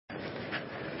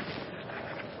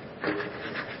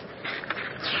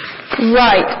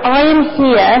Right, I am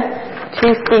here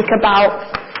to speak about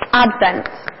Advent.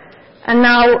 And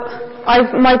now,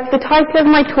 the title of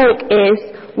my talk is,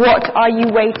 What Are You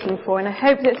Waiting For? And I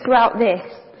hope that throughout this,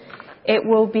 it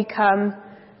will become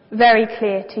very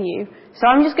clear to you. So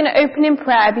I'm just going to open in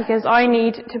prayer because I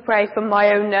need to pray for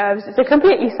my own nerves. It's a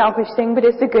completely selfish thing, but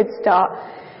it's a good start.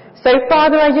 So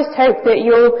Father, I just hope that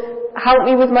you'll help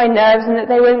me with my nerves and that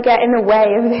they won't get in the way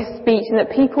of this speech and that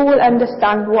people will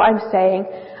understand what I'm saying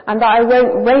and that I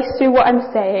won't race through what I'm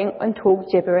saying and talk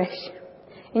gibberish.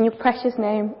 In your precious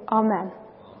name, Amen.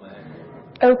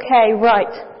 Okay,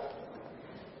 right.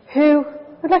 Who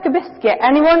would like a biscuit?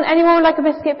 Anyone would like a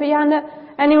biscuit? Put your hand up.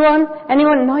 Anyone?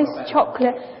 Nice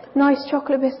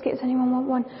chocolate biscuits. Anyone want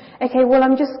one? Okay, well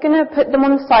I'm just going to put them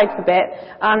on the side for a bit.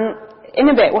 In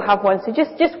a bit we'll have one. So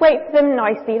just wait for them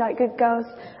nicely like good girls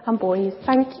and boys.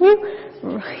 Thank you.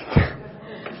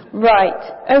 Right.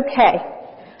 Okay.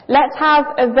 Let's have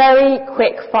a very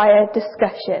quick fire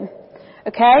discussion.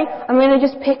 Okay? I'm going to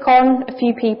just pick on a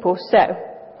few people. So,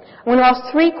 I'm going to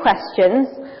ask 3 questions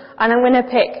and I'm going to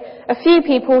pick a few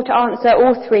people to answer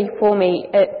all 3 for me,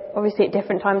 obviously at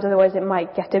different times, otherwise it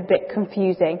might get a bit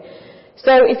confusing.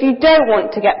 So if you don't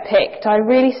want to get picked, I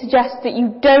really suggest that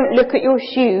you don't look at your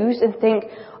shoes and think,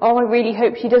 oh, I really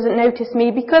hope she doesn't notice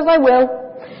me, because I will.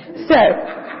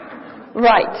 So,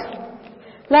 right.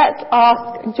 Let's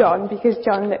ask John, because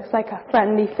John looks like a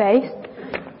friendly face.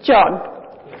 John.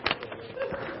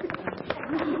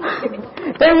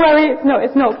 Don't worry,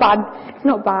 it's not bad. It's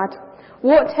not bad.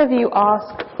 What have you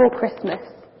asked for Christmas?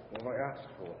 What have I asked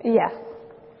for? Yes.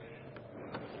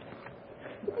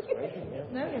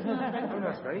 No, I haven't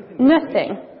asked for anything.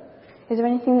 Nothing? Is there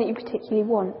anything that you particularly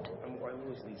want? I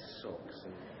always need socks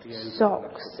and deodorant.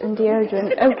 Socks and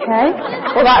deodorant. Okay.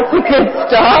 Well, that's a good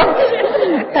start.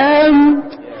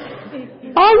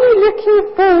 Are you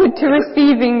looking forward to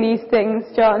receiving these things,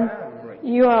 John?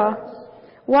 You are.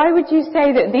 Why would you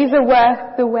say that these are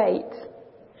worth the wait?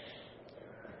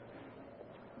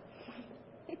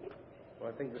 Well,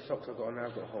 I think the socks I've got now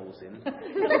have got holes in.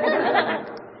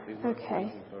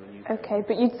 Okay,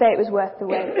 but you'd say it was worth the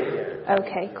wait.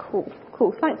 Okay,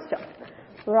 cool. Thanks, John.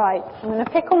 Right, I'm going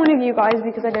to pick on one of you guys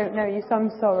because I don't know you, so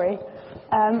I'm sorry.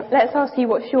 Let's ask you,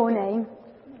 what's your name?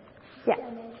 Yeah,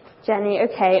 Jenny.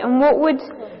 Okay, and what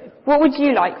would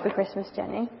you like for Christmas,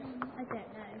 Jenny? I don't know.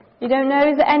 You don't know?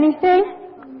 Is there anything?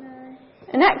 No.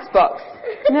 An Xbox?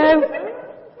 No?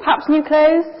 Perhaps new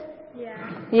clothes? Yeah.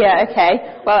 Yeah,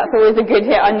 okay. Well, that's always a good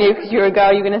hit. I knew because you're a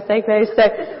girl you were going to say clothes. So,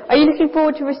 are you looking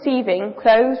forward to receiving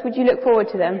clothes? Would you look forward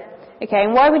to them? Okay,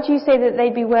 and why would you say that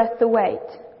they'd be worth the wait?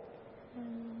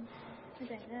 I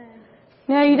don't know.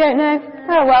 No, you don't know?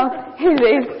 Oh, well,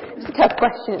 it's a tough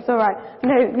question. It's all right.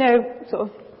 No sort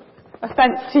of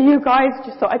offence to you guys.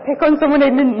 Just thought I'd pick on someone I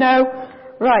didn't know.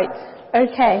 Right,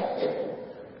 okay.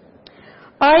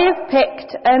 I have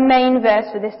picked a main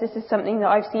verse for this. This is something that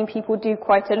I've seen people do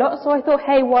quite a lot, so I thought,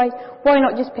 hey, why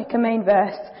not just pick a main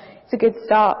verse? It's a good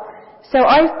start. So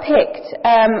I've picked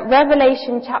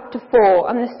Revelation chapter 4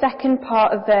 and the second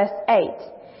part of verse 8.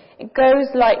 It goes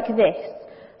like this.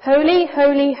 Holy,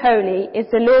 holy, holy is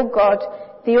the Lord God,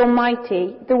 the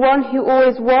Almighty, the one who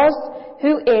always was,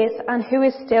 who is, and who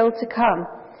is still to come.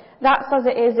 That's as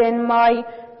it is in my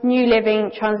New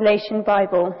Living Translation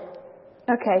Bible.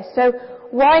 Okay, so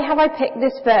why have I picked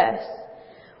this verse?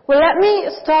 Well, let me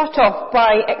start off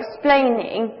by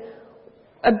explaining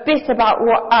a bit about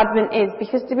what Advent is,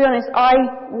 because to be honest, I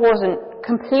wasn't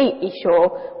completely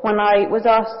sure when I was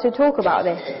asked to talk about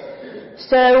this.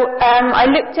 So I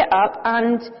looked it up,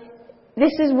 and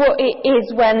this is what it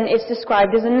is when it's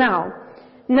described as a noun.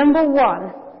 Number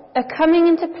 1, a coming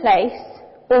into place,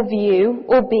 or view,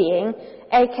 or being,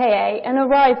 aka an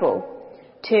arrival.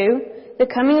 2, the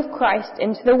coming of Christ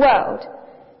into the world.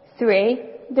 3,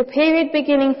 the period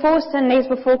beginning 4 Sundays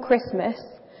before Christmas,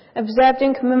 observed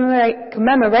in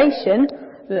commemoration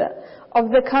of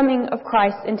the coming of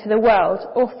Christ into the world,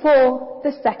 or 4,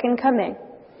 the second coming.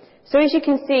 So as you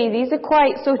can see, these are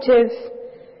quite sort of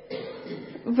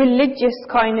religious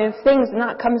kind of things, and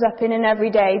that comes up in an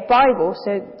everyday Bible,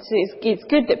 so it's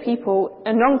good that people,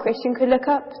 a non-Christian, could look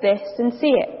up this and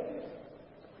see it.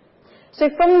 So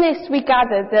from this we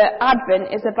gather that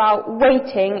Advent is about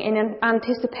waiting in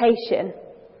anticipation.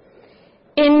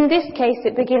 In this case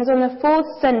it begins on the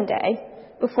 4th Sunday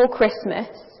before Christmas,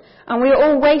 and we are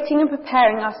all waiting and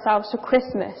preparing ourselves for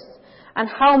Christmas. And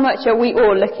how much are we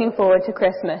all looking forward to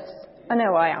Christmas? I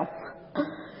know I am.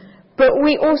 But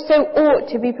we also ought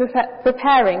to be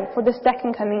preparing for the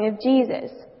second coming of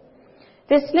Jesus.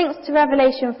 This links to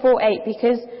Revelation 4:8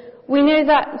 because we know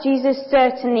that Jesus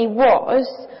certainly was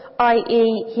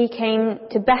i.e. he came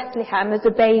to Bethlehem as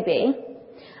a baby,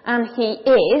 and he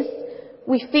is,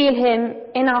 we feel him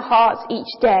in our hearts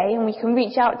each day, and we can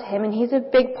reach out to him, and he's a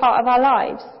big part of our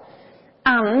lives.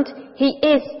 And he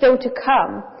is still to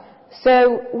come,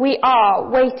 so we are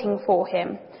waiting for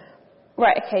him.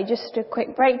 Right, okay, just a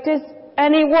quick break. Does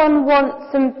anyone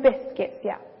want some biscuits?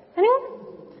 Yeah.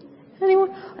 Anyone?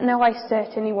 No, I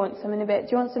certainly want some in a bit.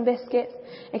 Do you want some biscuits?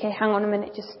 Okay, hang on a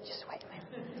minute. Just wait a minute.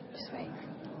 Just wait.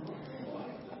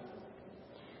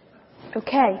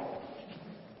 Okay.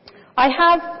 I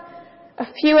have a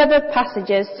few other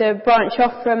passages to branch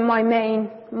off from my main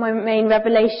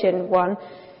Revelation one.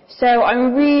 So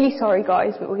I'm really sorry,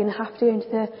 guys, but we're going to have to go into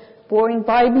the boring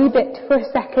Bible bit for a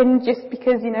second, just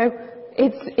because,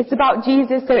 it's about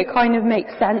Jesus, so it kind of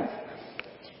makes sense.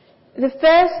 The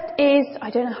first is, I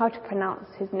don't know how to pronounce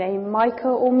his name, Micah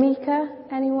or Micah?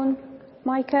 Anyone?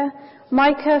 Micah?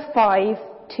 Micah 5,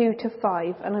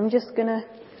 2-5, and I'm just going to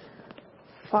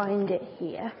find it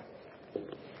here.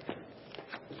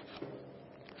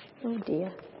 Oh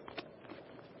dear.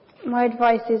 My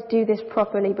advice is do this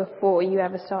properly before you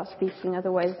ever start speaking,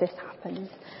 otherwise this happens.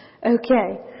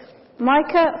 Okay.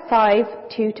 Micah 5,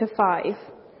 2-5.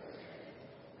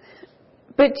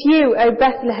 But you, O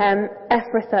Bethlehem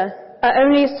Ephrathah, are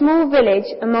only a small village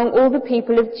among all the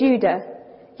people of Judah.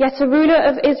 Yet a ruler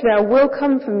of Israel will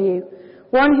come from you,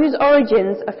 one whose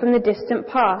origins are from the distant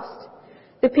past.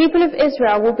 The people of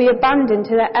Israel will be abandoned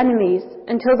to their enemies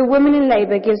until the woman in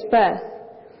labour gives birth.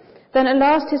 Then at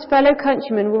last his fellow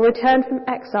countrymen will return from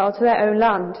exile to their own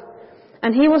land,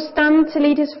 and he will stand to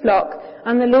lead his flock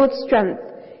and the Lord's strength,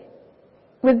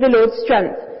 with the Lord's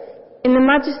strength, in the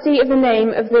majesty of the name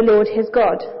of the Lord his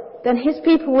God. Then his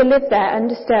people will live there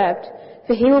undisturbed,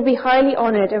 for he will be highly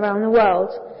honoured around the world,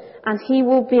 and he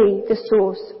will be the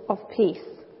source of peace.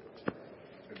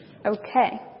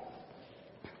 Okay.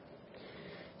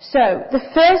 So, the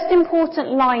first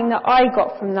important line that I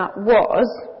got from that was,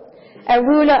 a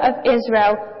ruler of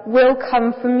Israel will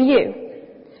come from you.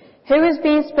 Who is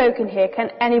being spoken here? Can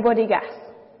anybody guess?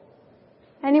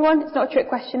 Anyone? It's not a trick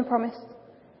question, I promise.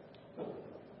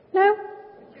 No?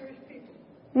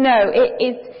 No,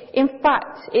 it's in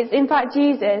fact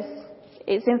Jesus.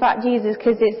 It's in fact Jesus,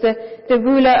 because it's the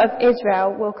ruler of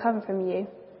Israel will come from you.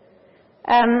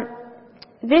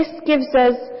 This gives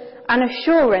us an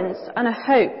assurance and a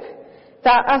hope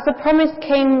that as the promise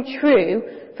came true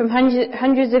from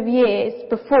hundreds of years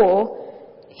before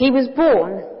he was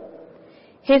born,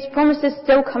 his promises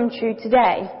still come true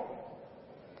today.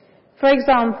 For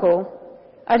example,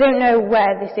 I don't know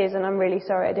where this is, and I'm really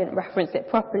sorry I didn't reference it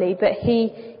properly, but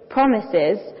he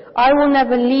promises, I will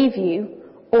never leave you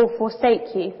or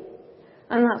forsake you.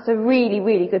 And that's a really,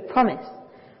 really good promise.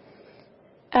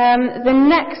 The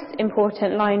next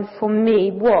important line for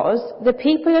me was, the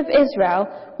people of Israel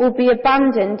will be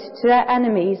abandoned to their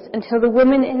enemies until the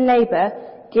woman in labour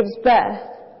gives birth.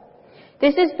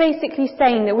 This is basically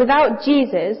saying that without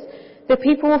Jesus, the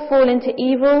people will fall into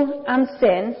evil and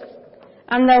sin,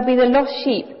 and they'll be the lost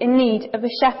sheep in need of a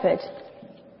shepherd.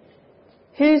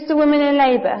 Who's the woman in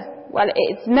labour? Well,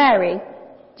 it's Mary,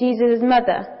 Jesus'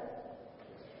 mother.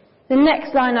 The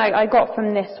next line I got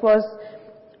from this was,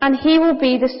 and he will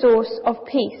be the source of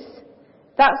peace.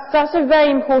 That's a very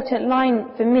important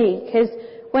line for me, because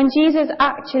when Jesus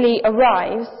actually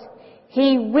arrives,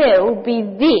 he will be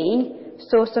the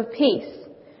source of peace,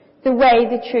 the way,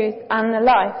 the truth, and the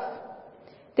life.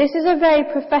 This is a very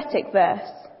prophetic verse.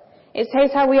 It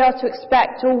says how we are to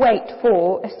expect or wait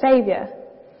for a saviour.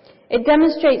 It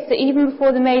demonstrates that even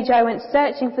before the Magi went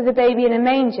searching for the baby in a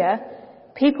manger,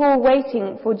 people were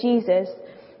waiting for Jesus.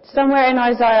 Somewhere in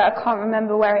Isaiah, I can't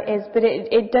remember where it is, but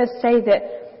it does say that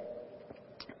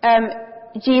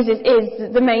Jesus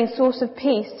is the main source of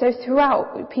peace. So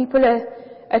throughout, people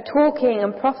are talking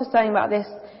and prophesying about this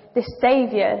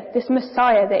Saviour, this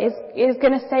Messiah that is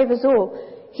going to save us all.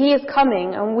 He is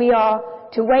coming, and we are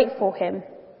to wait for him.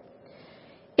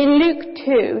 In Luke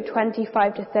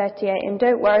 2:25-38, and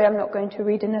don't worry, I'm not going to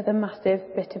read another massive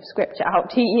bit of scripture out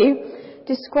to you,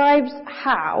 describes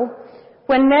how,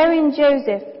 when Mary and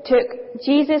Joseph took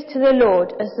Jesus to the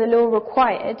Lord as the law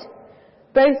required,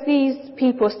 both these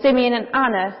people, Simeon and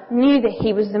Anna, knew that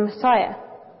he was the Messiah.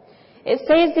 It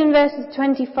says in verses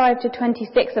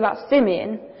 25-26 about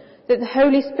Simeon that the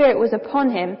Holy Spirit was upon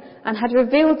him and had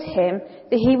revealed to him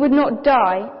that he would not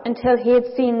die until he had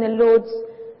seen the Lord's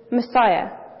Messiah.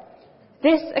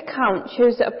 This account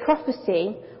shows that a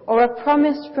prophecy or a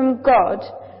promise from God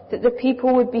that the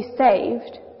people would be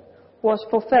saved was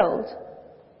fulfilled.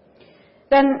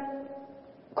 Then,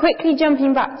 quickly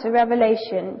jumping back to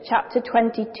Revelation chapter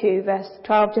 22, verse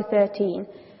 12-13,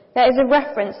 There is a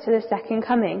reference to the second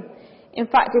coming. In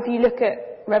fact, if you look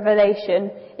at Revelation,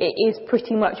 it is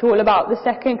pretty much all about the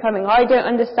second coming. I don't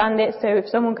understand it, so if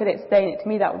someone could explain it to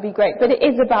me, that would be great. But it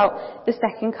is about the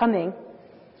second coming.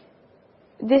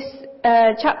 This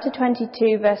chapter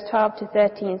 22, verse 12 to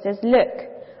 13 says, "Look,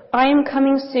 I am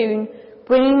coming soon,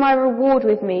 bringing my reward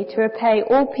with me to repay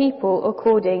all people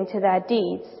according to their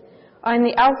deeds. I am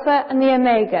the Alpha and the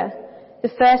Omega, the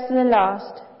first and the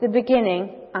last, the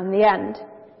beginning and the end."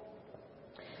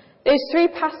 Those three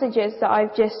passages that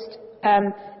I've just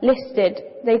listed,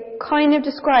 they kind of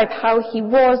describe how he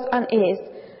was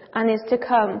and is to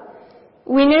come.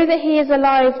 We know that he is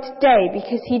alive today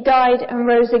because he died and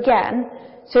rose again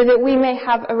so that we may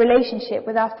have a relationship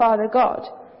with our Father God.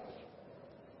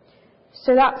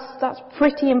 So that's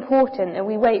pretty important that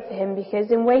we wait for him,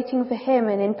 because in waiting for him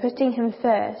and in putting him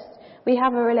first, we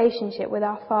have a relationship with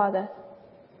our Father.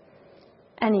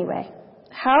 Anyway,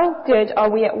 how good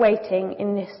are we at waiting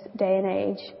in this day and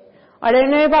age? I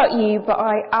don't know about you, but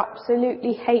I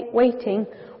absolutely hate waiting.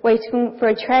 Waiting for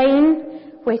a train,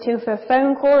 waiting for a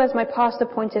phone call, as my pastor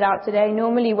pointed out today,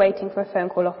 normally waiting for a phone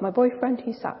call off my boyfriend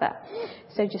who sat there.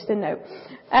 So just a note.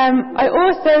 I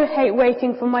also hate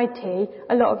waiting for my tea.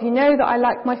 A lot of you know that I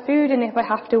like my food, and if I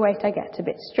have to wait, I get a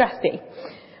bit stressy.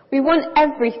 We want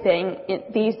everything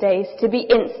these days to be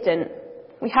instant.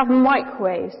 We have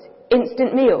microwaves,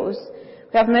 instant meals.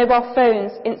 We have mobile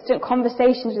phones, instant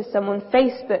conversations with someone,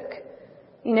 Facebook.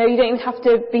 You know, you don't even have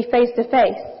to be face to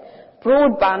face.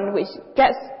 Broadband, which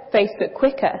gets Facebook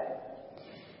quicker.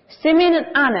 Simeon and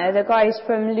Anna, the guys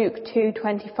from Luke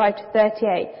 2:25 to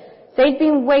 38, they'd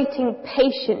been waiting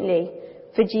patiently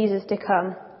for Jesus to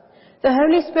come. The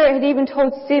Holy Spirit had even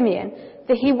told Simeon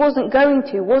that he wasn't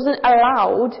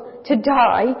allowed to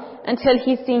die until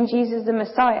he'd seen Jesus the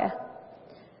Messiah.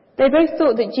 They both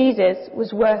thought that Jesus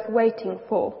was worth waiting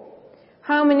for.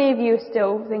 How many of you are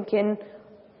still thinking,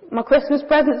 my Christmas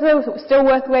presents are still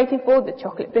worth waiting for, the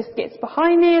chocolate biscuits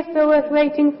behind me are still worth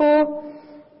waiting for?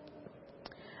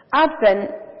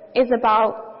 Advent is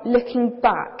about looking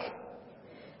back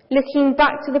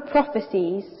to the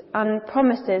prophecies and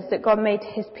promises that God made to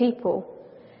his people,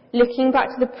 looking back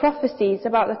to the prophecies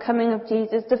about the coming of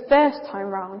Jesus the first time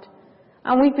round,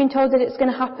 and we've been told that it's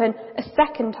going to happen a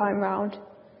second time round.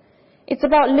 It's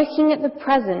about looking at the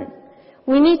present.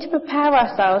 We need to prepare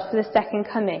ourselves for the second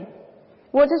coming.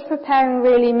 What does preparing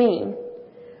really mean?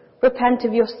 Repent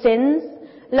of your sins,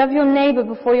 love your neighbour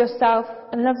before yourself,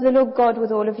 and love the Lord God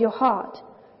with all of your heart.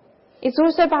 It's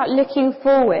also about looking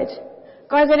forward.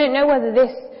 Guys, I don't know whether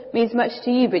this means much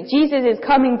to you, but Jesus is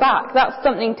coming back. That's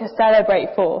something to celebrate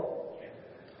for.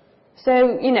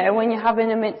 So, you know, when you're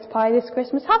having a mince pie this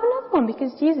Christmas, have another one,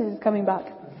 because Jesus is coming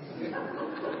back.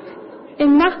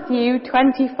 In Matthew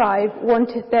 25, 1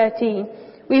 to 13,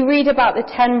 we read about the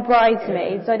 10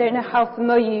 bridesmaids. I don't know how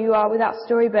familiar you are with that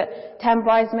story, but 10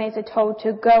 bridesmaids are told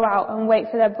to go out and wait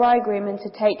for their bridegroom and to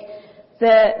take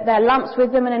their lamps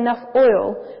with them and enough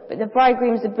oil. But the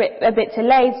bridegroom's a bit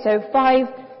delayed, so 5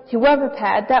 who were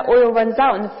prepared, their oil runs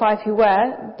out, and the 5 who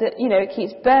were, it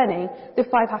keeps burning. The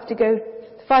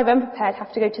 5 unprepared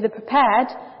have to go to the prepared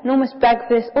and almost beg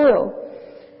for this oil.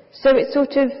 So it's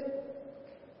sort of,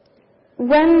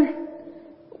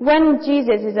 when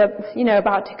Jesus is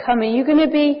about to come, are you going to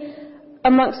be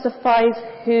amongst the 5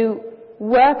 who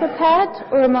were prepared,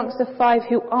 or amongst the 5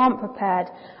 who aren't prepared?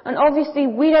 And obviously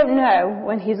we don't know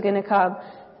when he's going to come.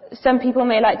 Some people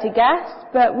may like to guess,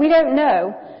 but we don't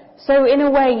know. So in a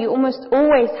way, you almost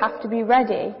always have to be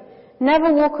ready.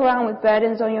 Never walk around with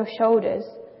burdens on your shoulders.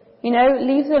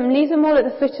 Leave them all at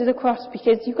the foot of the cross,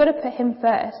 because you've got to put him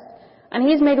first. And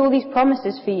he's made all these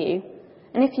promises for you.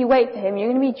 And if you wait for him, you're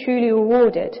going to be truly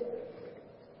rewarded.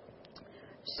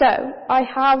 So, I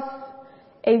have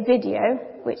a video,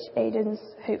 which Aidan's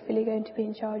hopefully going to be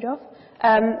in charge of,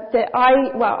 that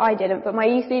I didn't, but my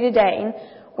youth leader Dane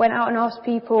went out and asked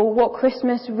people what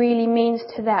Christmas really means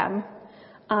to them.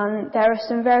 And there are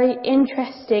some very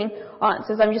interesting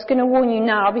answers. I'm just going to warn you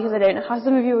now, because I don't know how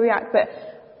some of you will react, but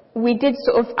we did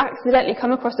sort of accidentally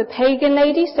come across a pagan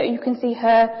lady, so you can see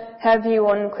her view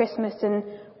on Christmas and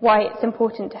why it's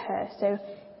important to her. So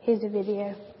here's a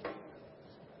video.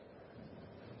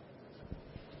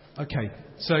 Okay,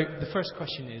 so the first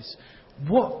question is,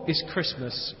 what is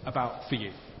Christmas about for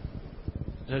you?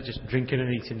 Just drinking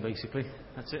and eating, basically.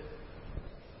 That's it.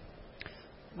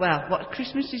 Well, what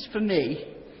Christmas is for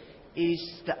me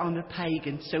is that I'm a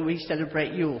pagan, so we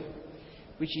celebrate Yule,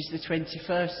 which is the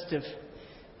 21st of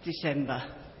December.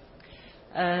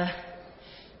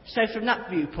 So from that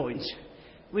viewpoint,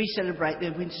 we celebrate the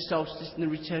winter solstice and the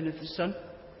return of the sun.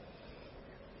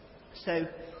 So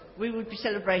we would be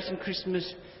celebrating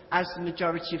Christmas as the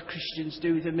majority of Christians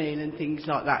do, with a meal and things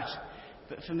like that,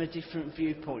 but from a different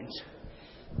viewpoint.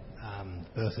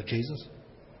 Birth of Jesus.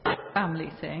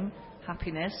 Family thing,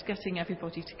 happiness, getting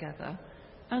everybody together,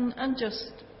 and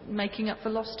just making up for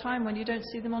lost time when you don't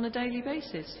see them on a daily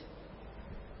basis.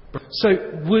 So,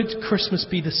 would Christmas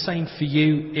be the same for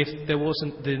you if there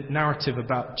wasn't the narrative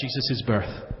about Jesus'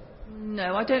 birth?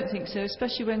 No, I don't think so,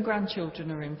 especially when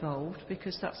grandchildren are involved,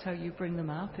 because that's how you bring them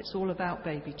up. It's all about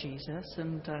baby Jesus,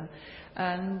 and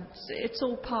it's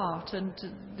all part, and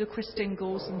the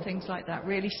Christingles and things like that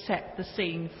really set the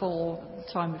scene for the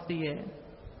time of the year.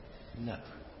 No.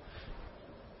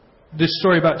 The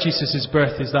story about Jesus'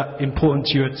 birth, is that important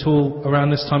to you at all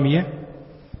around this time of year?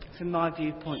 From my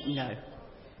viewpoint, no.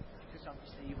 Because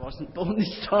obviously he wasn't born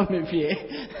this time of year.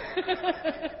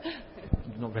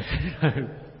 Not really, no.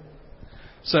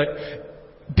 So,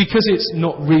 because it's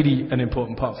not really an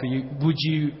important part for you, would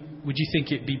you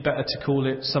think it'd be better to call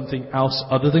it something else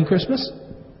other than Christmas?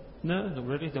 No, not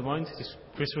really. Don't mind. Just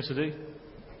Christmas to do.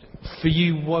 For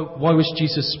you, why was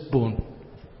Jesus born?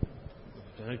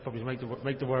 Probably make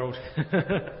the world.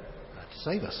 To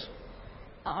save us.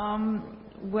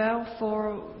 Well,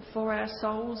 for our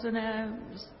souls, and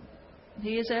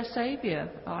he is our saviour.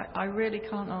 I really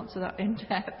can't answer that in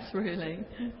depth, really.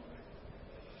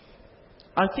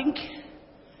 I think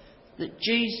that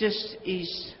Jesus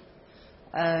is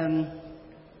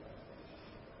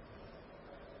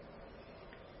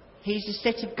he's a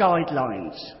set of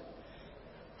guidelines,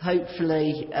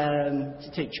 hopefully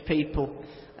to teach people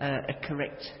a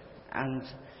correct and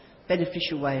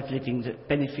beneficial way of living that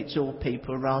benefits all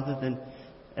people, rather than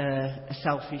a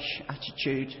selfish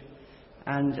attitude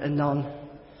and a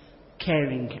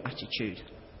non-caring attitude.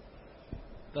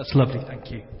 That's lovely,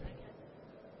 thank you.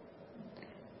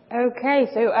 Okay,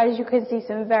 so as you can see,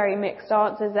 some very mixed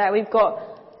answers there. We've got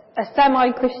a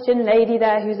semi-Christian lady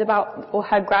there who's about, or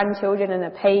her grandchildren, and a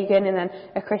pagan, and then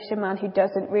a Christian man who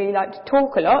doesn't really like to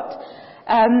talk a lot.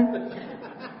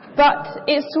 But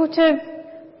it's sort of,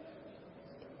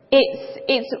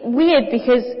 it's weird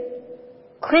because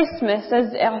Christmas,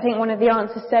 as I think one of the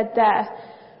answers said there,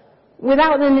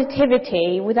 without the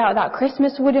nativity, without that,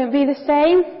 Christmas wouldn't be the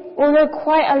same. Although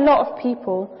quite a lot of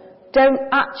people don't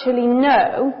actually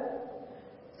know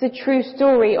the true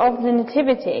story of the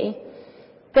nativity,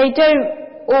 they don't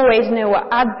always know what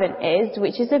Advent is,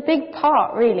 which is a big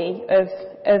part, really, of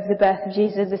the birth of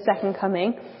Jesus, the second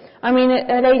coming. I mean,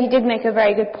 a lady did make a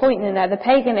very good point in there, the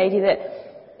pagan lady, that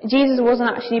Jesus wasn't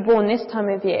actually born this time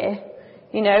of year.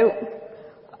 You know,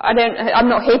 I'm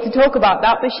not here to talk about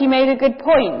that, but she made a good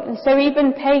point. And so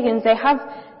even pagans, they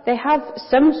have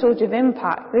some sort of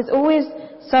impact. There's always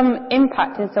some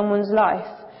impact in someone's life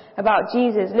about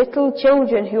Jesus. Little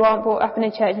children who aren't brought up in a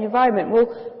church environment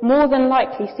will more than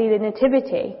likely see the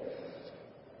nativity.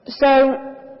 So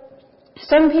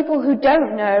some people who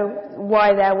don't know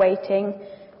why they're waiting,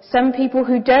 some people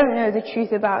who don't know the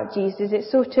truth about Jesus,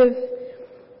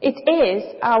 it is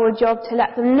our job to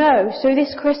let them know. So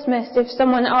this Christmas, if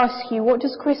someone asks you, what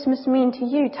does Christmas mean to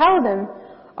you? Tell them,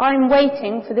 I'm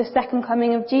waiting for the second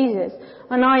coming of Jesus,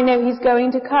 and I know he's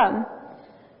going to come.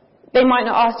 They might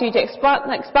not ask you to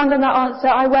expand on that answer.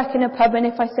 I work in a pub, and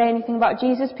if I say anything about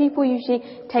Jesus, people usually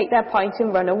take their pint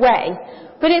and run away.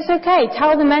 But it's okay,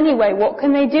 tell them anyway, what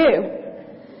can they do?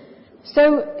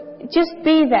 So just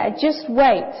be there, just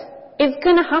wait. It's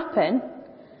going to happen.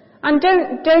 And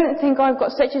don't think, I've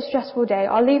got such a stressful day,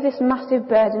 I'll leave this massive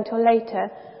burden until later.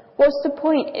 What's the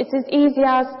point? It's as easy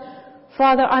as,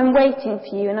 Father, I'm waiting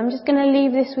for you, and I'm just going to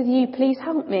leave this with you. Please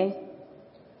help me.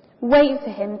 Wait for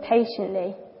him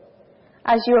patiently,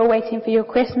 as you are waiting for your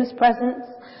Christmas presents.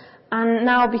 And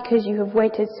now, because you have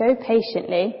waited so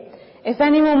patiently, if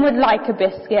anyone would like a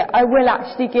biscuit, I will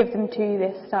actually give them to you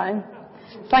this time.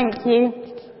 Thank you.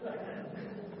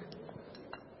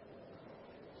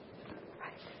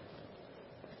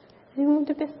 Anyone want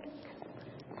a biscuit?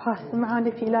 Pass them around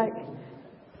if you like.